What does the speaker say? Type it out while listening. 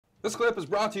This clip is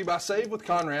brought to you by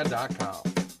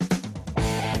SaveWithConrad.com.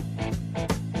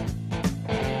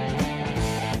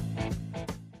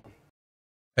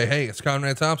 Hey, it's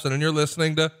Conrad Thompson, and you're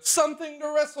listening to Something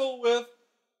to Wrestle with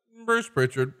Bruce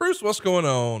Prichard. Bruce, what's going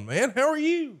on, man? How are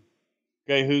you?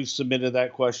 Okay, who submitted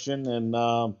that question, and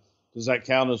does that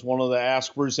count as one of the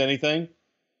Ask Bruce Anything?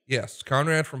 Yes,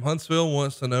 Conrad from Huntsville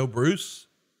wants to know, Bruce,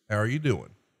 how are you doing?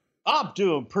 I'm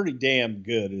doing pretty damn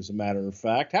good, as a matter of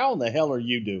fact. How in the hell are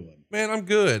you doing? Man, I'm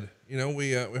good. You know,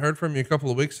 we heard from you a couple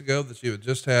of weeks ago that you had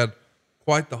just had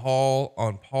quite the haul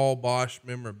on Paul Boesch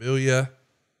memorabilia.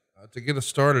 To get us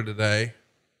started today,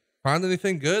 find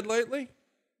anything good lately?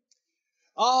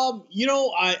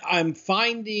 I'm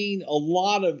finding a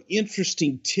lot of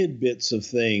interesting tidbits of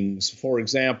things. For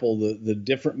example, the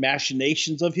different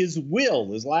machinations of his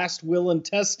will, his last will and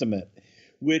testament,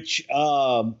 which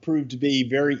proved to be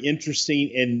very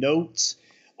interesting, and notes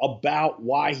about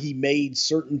why he made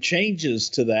certain changes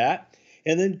to that.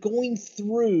 And then going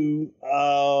through,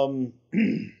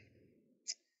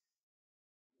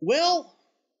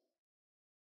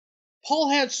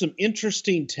 Paul had some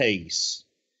interesting tastes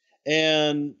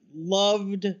and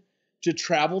loved to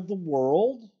travel the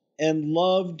world and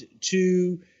loved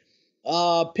to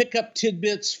pick up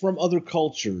tidbits from other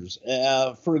cultures.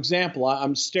 For example,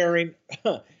 I'm staring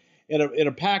at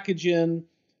a package in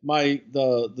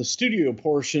the studio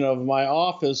portion of my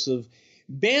office of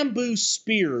bamboo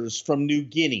spears from New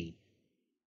Guinea.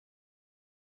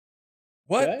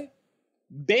 What? Okay?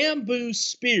 Bamboo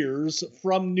spears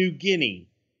from New Guinea.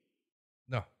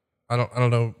 No, I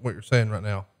don't know what you're saying right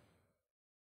now.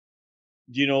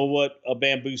 Do you know what a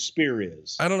bamboo spear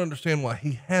is? I don't understand why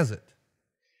he has it.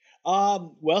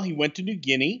 Well, he went to New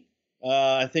Guinea,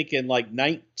 I think in like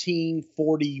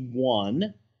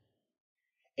 1941,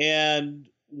 and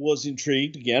was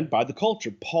intrigued again by the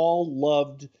culture. Paul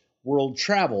loved world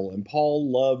travel, and Paul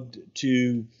loved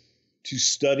to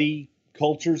study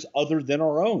cultures other than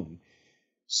our own.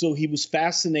 So he was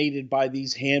fascinated by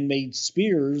these handmade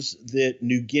spears that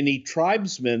New Guinea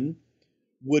tribesmen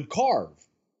would carve,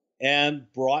 and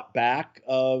brought back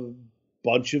a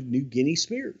bunch of New Guinea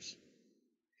spears.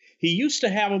 He used to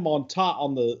have them on top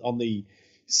on the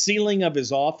ceiling of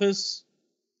his office,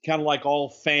 kind of like all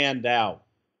fanned out.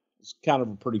 It's kind of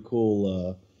a pretty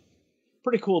cool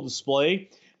display.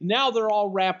 Now they're all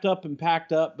wrapped up and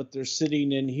packed up, but they're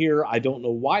sitting in here. I don't know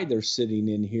why they're sitting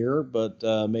in here, but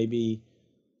maybe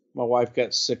my wife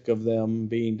got sick of them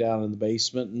being down in the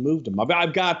basement and moved them.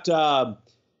 I've got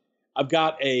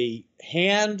a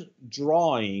hand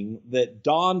drawing that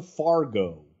Don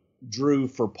Fargo drew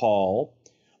for Paul,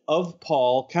 of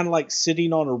Paul kind of like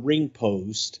sitting on a ring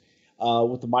post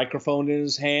with a microphone in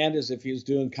his hand as if he was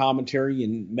doing commentary,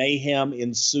 and mayhem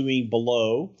ensuing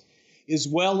below, as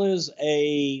well as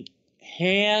a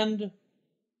hand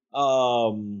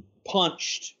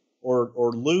punched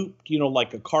or looped,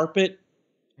 like a carpet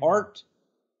art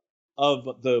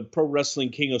of the Pro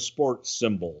Wrestling King of Sports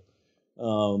symbol.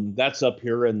 That's up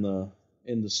here in the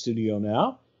studio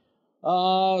now.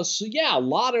 So yeah, a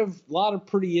lot of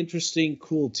pretty interesting,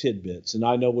 cool tidbits. And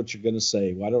I know what you're going to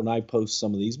say. Why don't I post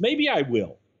some of these? Maybe I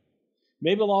will.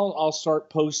 Maybe I'll start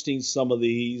posting some of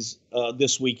these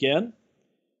this weekend,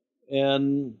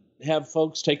 and have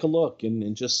folks take a look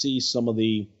and just see some of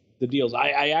the deals.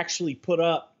 I actually put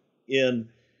up in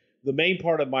the main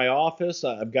part of my office.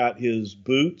 I've got his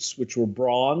boots, which were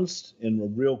bronzed in a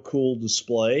real cool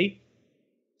display.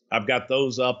 I've got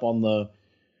those up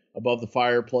above the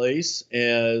fireplace,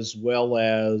 as well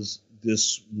as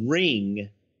this ring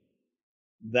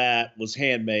that was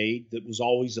handmade that was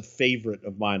always a favorite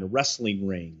of mine, a wrestling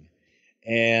ring.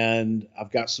 And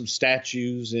I've got some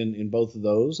statues in both of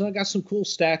those. And I got some cool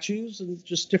statues and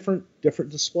just different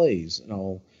displays. And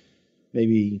I'll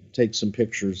maybe take some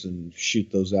pictures and shoot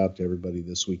those out to everybody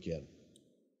this weekend.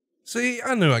 See,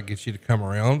 I knew I'd get you to come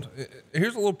around.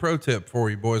 Here's a little pro tip for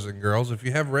you, boys and girls. If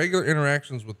you have regular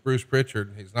interactions with Bruce Prichard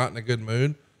and he's not in a good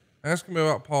mood, ask him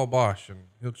about Paul Boesch and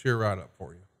he'll cheer right up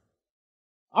for you.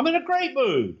 I'm in a great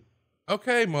mood.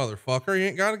 Okay, motherfucker. You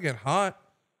ain't got to get hot.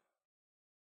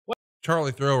 What?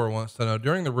 Charlie Thrower wants to know,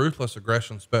 during the Ruthless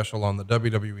Aggression special on the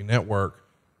WWE Network,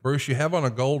 Bruce, you have on a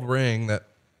gold ring that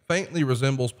faintly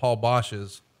resembles Paul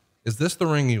Boesch's. Is this the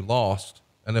ring you lost?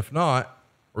 And if not,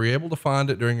 were you able to find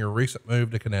it during your recent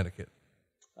move to Connecticut?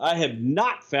 I have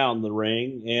not found the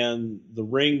ring, and the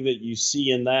ring that you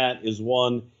see in that is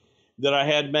one that I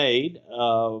had made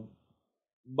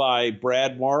by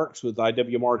Brad Marks with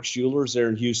IW Marks Jewelers there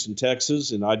in Houston,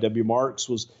 Texas. And IW Marks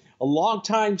was a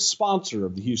longtime sponsor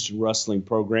of the Houston Wrestling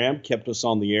program, kept us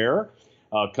on the air.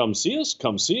 Come see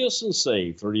us and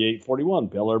save. 3841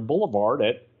 Bel Air Boulevard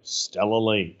at Stella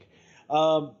Link.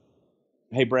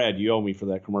 Hey, Brad, you owe me for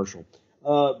that commercial.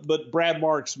 But Brad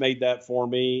Marks made that for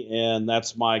me, and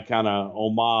that's my kind of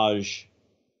homage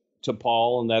to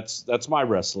Paul, and that's my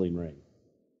wrestling ring.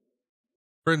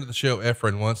 Friend of the show,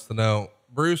 Efren, wants to know,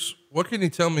 Bruce, what can you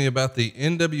tell me about the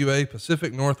NWA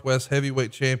Pacific Northwest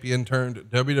heavyweight champion turned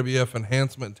WWF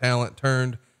enhancement talent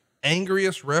turned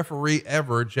angriest referee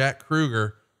ever, Jack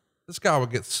Kruger? This guy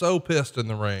would get so pissed in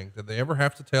the ring. Did they ever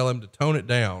have to tell him to tone it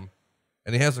down?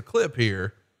 And he has a clip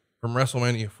here from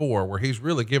WrestleMania 4 where he's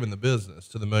really giving the business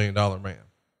to the $1 Million Man.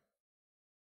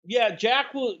 Yeah,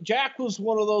 Jack was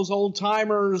one of those old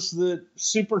timers, that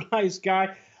super nice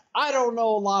guy. I don't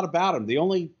know a lot about him. The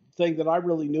only thing that I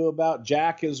really knew about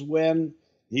Jack is when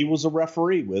he was a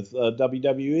referee with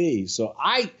WWE. So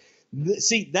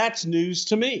see, that's news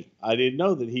to me. I didn't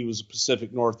know that he was a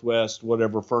Pacific Northwest,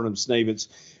 whatever, Fernham Snavitz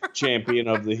champion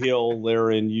of the Hill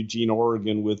there in Eugene,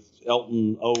 Oregon, with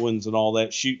Elton Owens and all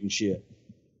that shooting shit.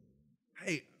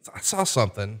 Hey, I saw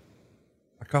something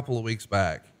a couple of weeks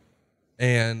back,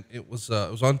 and it was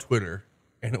on Twitter,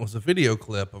 and it was a video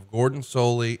clip of Gordon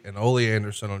Soley and Ole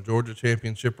Anderson on Georgia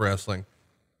Championship Wrestling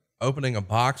opening a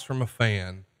box from a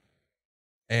fan,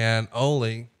 and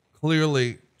Ole,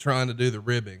 clearly trying to do the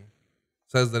ribbing,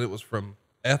 says that it was from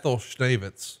Ethel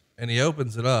Schnavitz, and he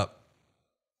opens it up,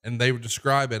 and they would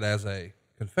describe it as a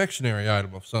confectionery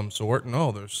item of some sort, and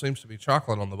there seems to be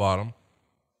chocolate on the bottom.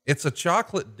 It's a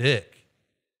chocolate dick.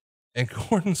 And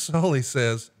Gordon Soley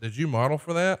says, "Did you model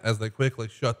for that?" as they quickly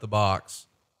shut the box.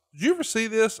 Did you ever see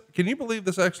this? Can you believe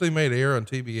this actually made air on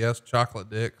TBS, chocolate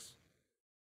dicks?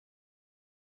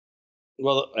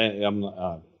 Well, I'm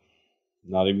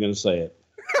not even going to say it.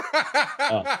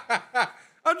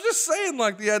 I'm just saying,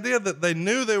 like, the idea that they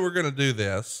knew they were going to do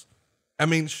this. I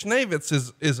mean,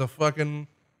 Schnavitz is a fucking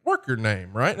worker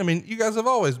name, right? I mean, you guys have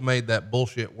always made that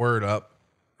bullshit word up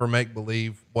for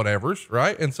make-believe whatevers,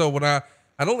 right? And so when I'd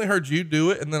only heard you do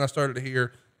it, and then I started to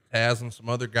hear Taz and some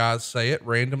other guys say it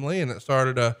randomly, and it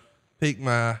started to pique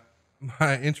my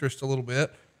interest a little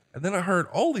bit. And then I heard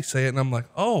Ole say it, and I'm like,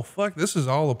 oh, fuck, this is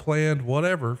all a planned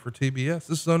whatever for TBS.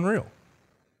 This is unreal.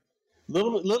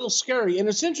 Little scary. And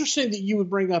it's interesting that you would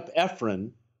bring up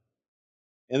Efren,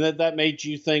 and that made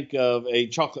you think of a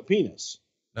chocolate penis.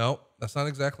 No, that's not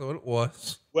exactly what it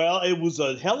was. Well, it was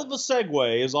a hell of a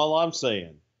segue, is all I'm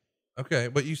saying. Okay,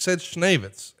 but you said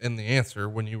Schnavitz in the answer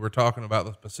when you were talking about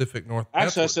the Pacific Northwest.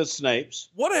 Actually, I said Snapes.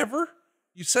 Whatever.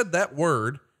 You said that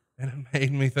word, and it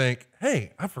made me think,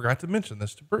 hey, I forgot to mention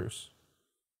this to Bruce.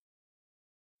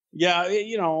 Yeah,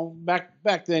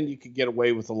 back then you could get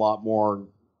away with a lot more,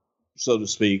 so to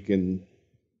speak, and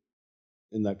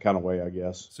in that kind of way, I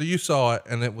guess. So you saw it,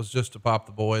 and it was just to pop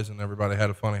the boys, and everybody had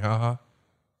a funny ha-ha?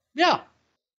 Yeah.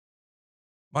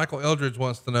 Michael Eldridge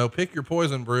wants to know, pick your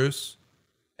poison, Bruce.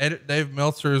 Edit Dave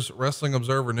Meltzer's Wrestling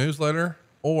Observer newsletter,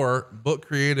 or book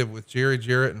creative with Jerry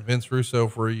Jarrett and Vince Russo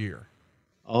for a year.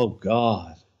 Oh,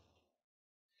 God.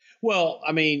 Well,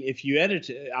 I mean, if you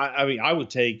edit, I would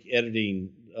take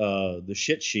editing the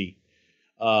shit sheet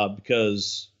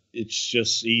because it's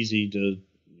just easy to,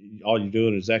 all you're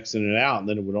doing is exiting it out, and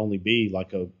then it would only be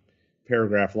like a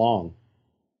paragraph long.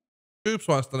 Coops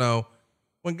wants to know,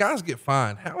 when guys get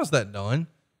fined, how is that done?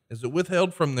 Is it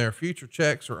withheld from their future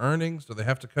checks or earnings? Do they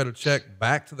have to cut a check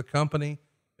back to the company?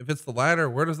 If it's the latter,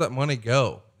 where does that money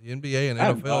go? The NBA and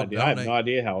NFL I have no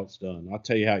idea how it's done. I'll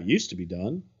tell you how it used to be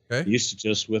done. Okay. You used to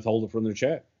just withhold it from their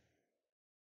check.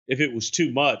 If it was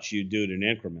too much, you'd do it in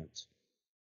increments.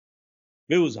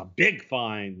 If it was a big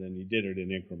fine, then you did it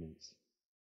in increments.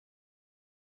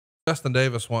 Justin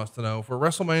Davis wants to know, for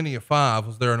WrestleMania 5,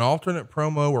 was there an alternate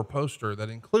promo or poster that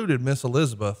included Miss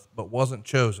Elizabeth but wasn't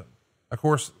chosen? Of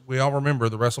course, we all remember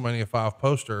the WrestleMania 5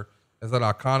 poster as that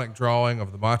iconic drawing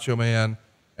of the Macho Man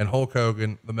and Hulk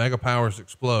Hogan, the Mega Powers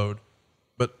explode.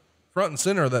 But front and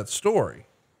center of that story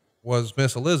was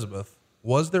Miss Elizabeth.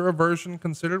 Was there a version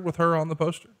considered with her on the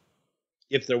poster?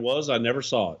 If there was, I never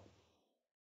saw it.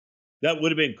 That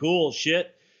would have been cool.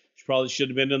 Shit. She probably should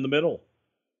have been in the middle.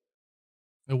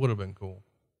 It would have been cool.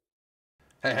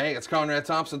 Hey, it's Conrad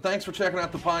Thompson. Thanks for checking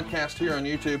out the podcast here on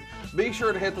YouTube. Be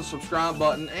sure to hit the subscribe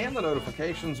button and the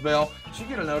notifications bell so you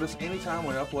get a notice anytime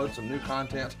we upload some new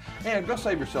content. And go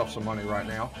save yourself some money right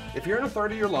now. If you're in a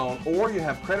 30-year loan or you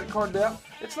have credit card debt,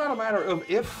 it's not a matter of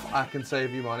if I can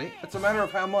save you money. It's a matter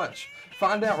of how much.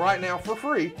 Find out right now for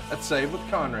free at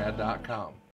SaveWithConrad.com.